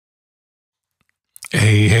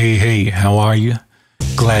Hey, how are you?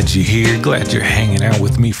 Glad you're here, glad you're hanging out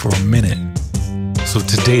with me for a minute. So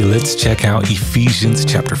today let's check out Ephesians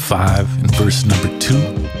chapter 5 and verse number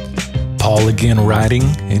 2. Paul again writing,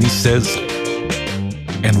 and he says,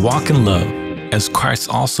 "And walk in love, as Christ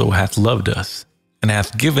also hath loved us, and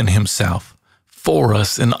hath given himself for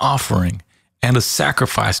us an offering and a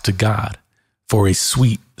sacrifice to God for a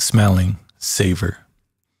sweet-smelling savour."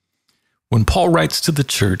 When Paul writes to the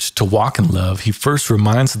church to walk in love, he first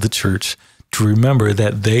reminds the church to remember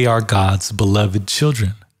that they are God's beloved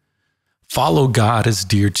children. Follow God as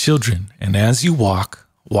dear children, and as you walk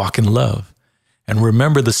in love. And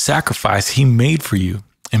remember the sacrifice he made for you,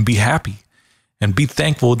 and be happy, and be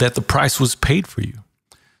thankful that the price was paid for you.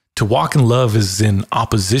 To walk in love is in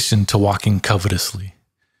opposition to walking covetously.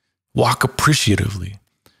 Walk appreciatively.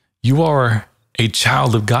 You are a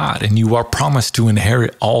child of God, and you are promised to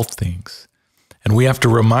inherit all things. And we have to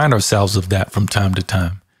remind ourselves of that from time to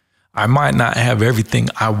time. I might not have everything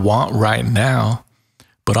I want right now,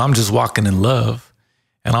 but I'm just walking in love,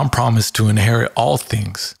 and I'm promised to inherit all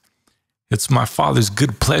things. It's my Father's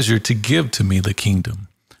good pleasure to give to me the kingdom.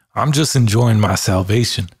 I'm just enjoying my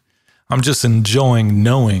salvation. I'm just enjoying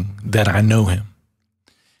knowing that I know him.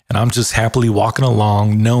 And I'm just happily walking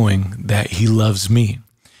along knowing that he loves me.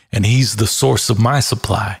 And he's the source of my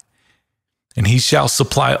supply. And he shall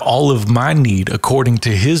supply all of my need according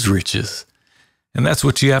to his riches. And that's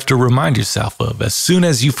what you have to remind yourself of. As soon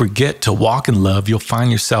as you forget to walk in love, you'll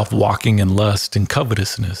find yourself walking in lust and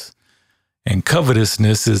covetousness. And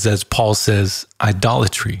covetousness is, as Paul says,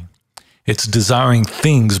 idolatry. It's desiring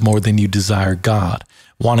things more than you desire God,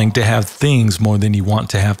 wanting to have things more than you want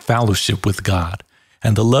to have fellowship with God.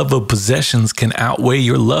 And the love of possessions can outweigh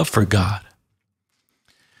your love for God.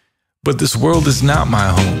 But this world is not my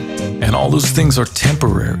home, and all those things are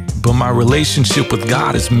temporary, but my relationship with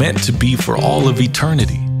God is meant to be for all of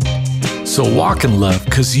eternity. So walk in love,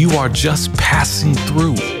 because you are just passing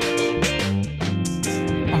through.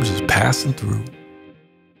 I'm just passing through.